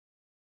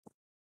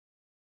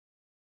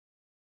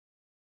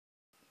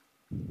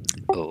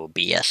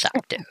OBS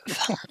active.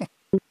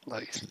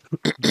 Nice.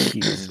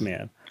 Jesus,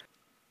 man.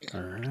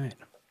 All right.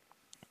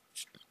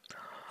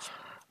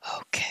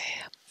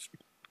 Okay.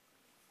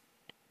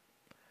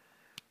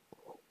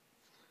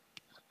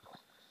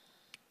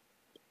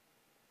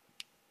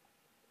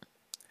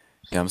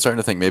 Yeah, I'm starting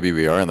to think maybe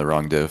we are in the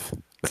wrong div.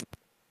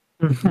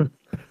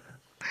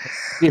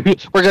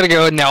 We're gonna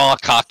go now all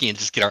cocky and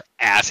just get our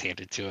ass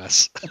handed to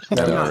us.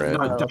 No, No, right.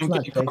 no,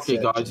 don't get cocky,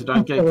 guys.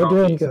 Don't get We're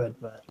doing cocky. good,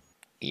 but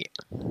Yeah.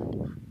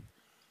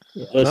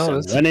 Listen,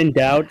 it's- when in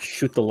doubt,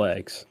 shoot the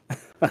legs.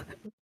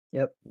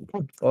 yep.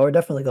 Well, we're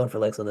definitely going for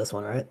legs on this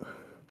one, right?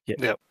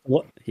 Yep.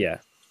 What? Yeah.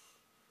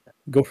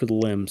 Go for the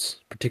limbs,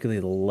 particularly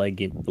the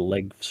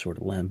leg sort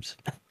of limbs.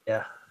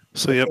 Yeah.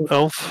 So yep,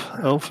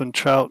 Elf and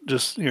Trout.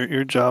 Just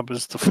your job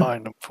is to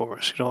find them for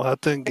us. You don't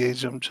have to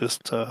engage them.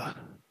 Just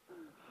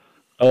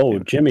Oh,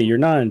 Jimmy, you're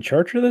not in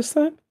charge of this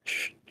then?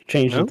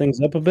 Changing Nope. things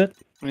up a bit?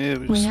 yeah,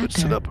 we just switched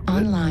it Reactor up a bit.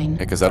 online. Yeah,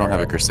 because I don't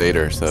have a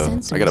Crusader, so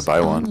I gotta Sensors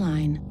buy one.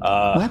 Online.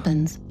 Uh,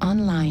 Weapons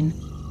online.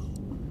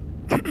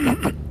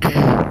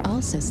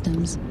 All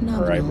systems all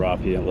nominal. right,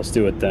 Rafi, let's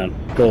do it then.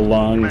 Go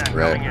long.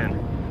 Right.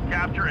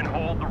 Capture and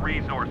hold the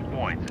resource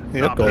points.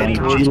 Yep, Stop Go any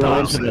on G line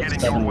hostiles to from the getting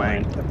your 7 way.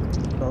 line.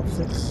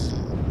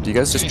 12-6. Do you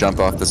guys just jump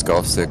off this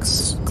Golf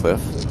 6 cliff?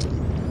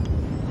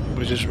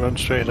 We just run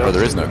straight Or up.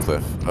 there is no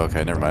cliff.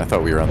 Okay, never mind. I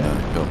thought we were on the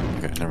hill.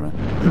 Okay, never mind.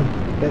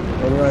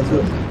 Okay, override to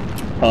it.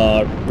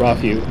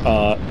 Rafi,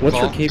 what's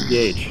your Call.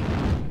 kph?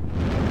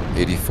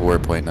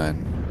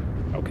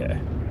 84.9. Okay.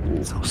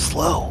 So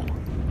slow.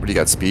 What do you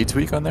got? Speed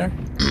tweak on there?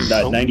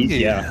 That Oh, 90,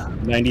 yeah.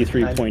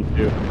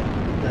 93.2.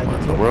 What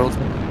in the world?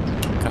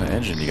 What kind of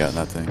engine you got in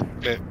that thing?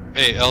 Okay.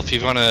 Hey, Elf,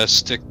 you want to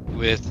stick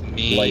with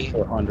me? Light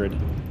 400.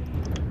 Okay.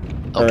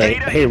 Alright,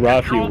 hey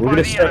Rafi, Controlled we're by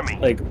gonna the start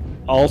enemy. like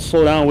I'll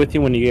slow down with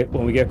you when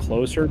we get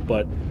closer,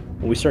 but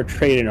when we start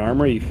trading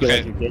armor, you feel Okay.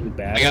 like you're getting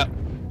back. I got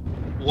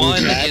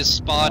one back. is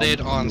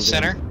spotted on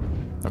center,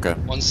 Okay.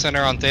 one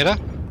center on theta,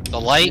 the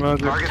light,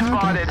 Roger. Target Target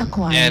spotted.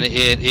 acquired. and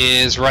it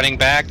is running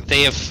back.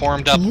 They have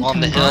formed up New on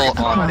the target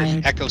hill on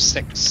acquired. Echo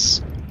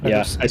 6.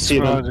 Yeah, I see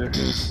them. Roger.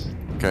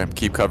 Okay,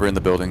 keep covering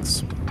the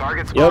buildings.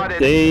 Target Yep,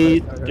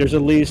 spotted. there's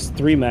at least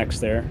 3 mechs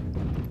there.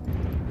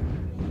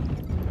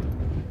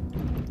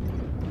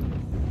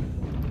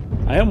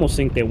 I almost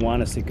think they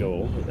want us to go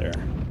over there.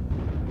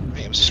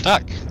 I am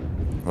stuck.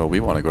 Well, we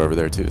want to go over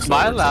there too. So Am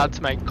I that works allowed out.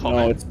 to make No,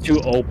 comments? it's too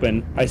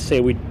open. I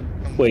say we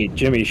wait,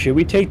 Jimmy, should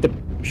we take the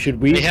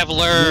They have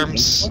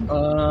lerms.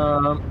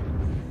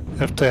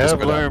 If they Just have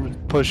go down. alarm,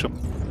 push them.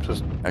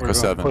 Just Echo we're gonna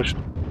 7. Push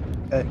 'em.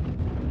 Okay.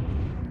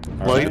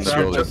 Light,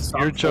 Alright. your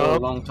For a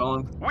job, long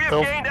time. We have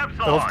Elf, gained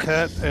Epsilon.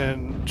 Elfcat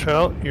and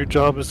Trout, your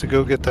job is to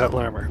go get that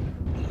lammer.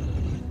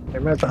 Hey,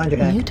 remember behind your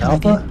New hand.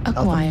 target Alpha?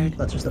 acquired. Alpha.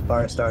 That's just a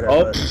Firestarter.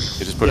 Oh. but-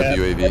 You just put Yeah. a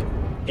UAV.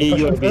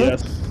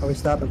 AUVS. Are we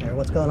stopping here?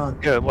 What's going on?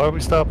 Yeah, why are we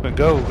stopping?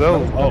 Go,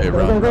 go. Oh, Hey, go,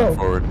 run, go, run go.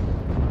 forward.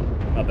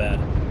 not bad.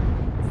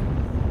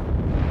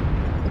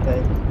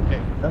 Okay.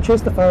 Don't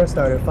chase the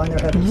Firestarter. Find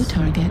their New headers.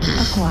 target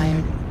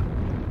acquired.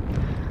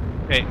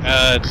 Okay,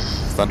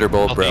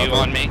 Thunderbolt, Elf, are you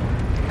Bravo. on me?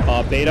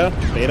 Beta.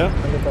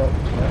 Thunderbolt.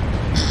 Yeah.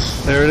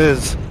 There it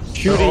is.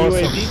 Shoot a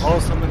awesome, UAV.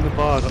 awesome in the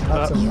bottom.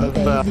 Awesome. At the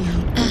back.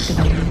 UAV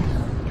activated.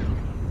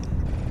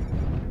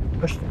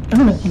 Push.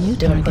 New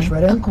Yeah, push target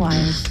right in.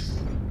 acquired.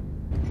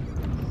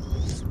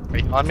 Are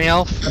you on me,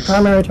 Elf? A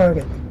primary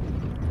target.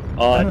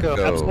 Echo.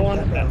 Epsilon.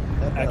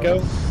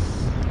 Echo.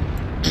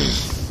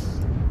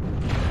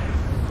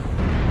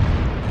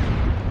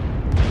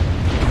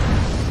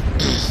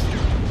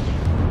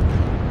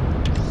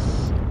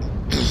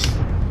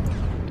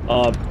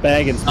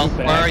 Baggins. Elf,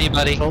 where are you,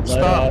 buddy? Don't Let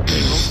stop. out. Don't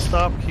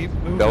stop. Keep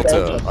moving. Delta,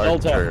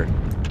 Delta. Archer.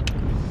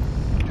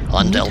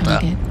 On New Delta.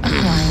 target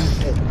acquired.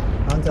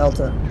 Okay. On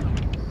Delta.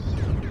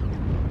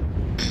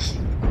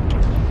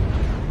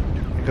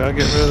 You gotta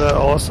get rid of that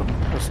awesome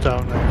that's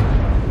down there.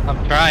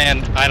 I'm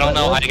trying. I don't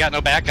know. I got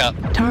no backup.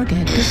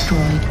 Target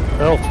destroyed.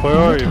 Elf, where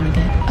are New you?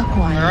 target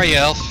acquired. Where are you,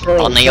 Elf?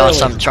 On the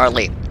awesome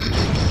Charlie.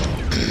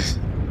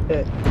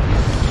 Okay.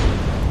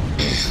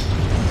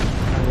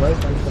 I'm right.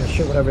 I'm just gonna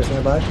shoot whatever's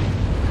nearby.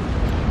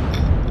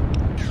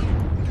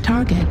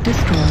 Target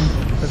destroyed.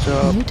 Good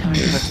job. New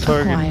target Next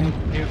target. acquired.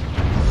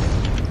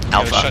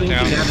 Alpha. Shut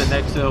down. Down the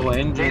next hill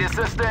engine. Need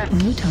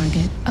assistance. New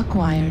target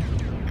acquired.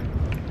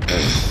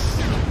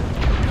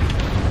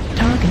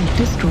 Target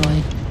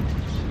destroyed.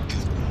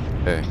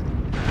 Hey.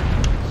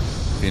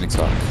 Phoenix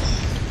Hawk.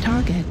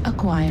 Target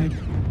acquired.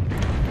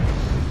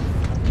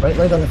 Right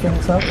leg on the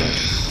Phoenix Hawk.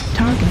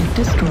 Target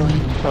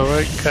destroyed. All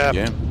right, Cap.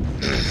 Yeah.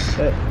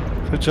 Okay.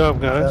 Good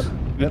job, guys.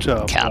 Good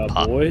job. Cap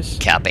boys.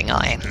 capping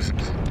eye.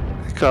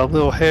 Got a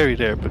little hairy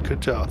there, but good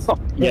job.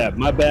 Yeah,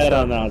 my bad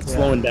on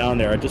slowing down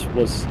there. I just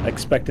was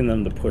expecting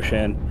them to push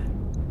in.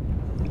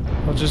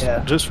 Well,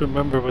 just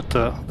remember with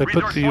they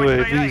put the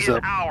UAVs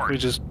up. We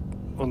just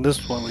on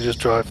this one we just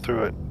drive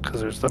through it because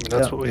there's. I mean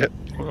that's what we had.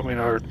 I mean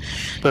our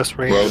best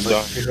range Well is like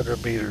done.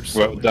 300 meters.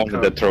 Well done,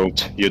 the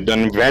throat. You've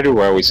done very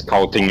well with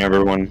scouting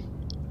everyone.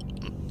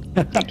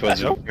 It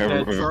was Yeah,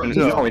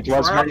 no, it was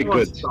very Trout good.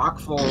 was stuck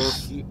for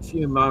a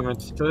few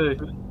moments too.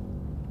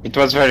 It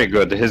was very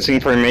good. His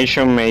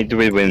information made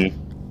we win.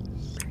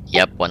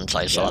 Yep, once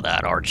I saw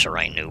that archer,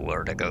 I knew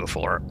where to go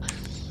for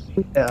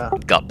it. Yeah,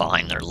 Got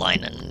behind their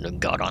line and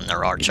got on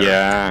their archer.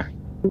 Yeah.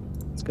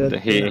 it's good.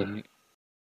 He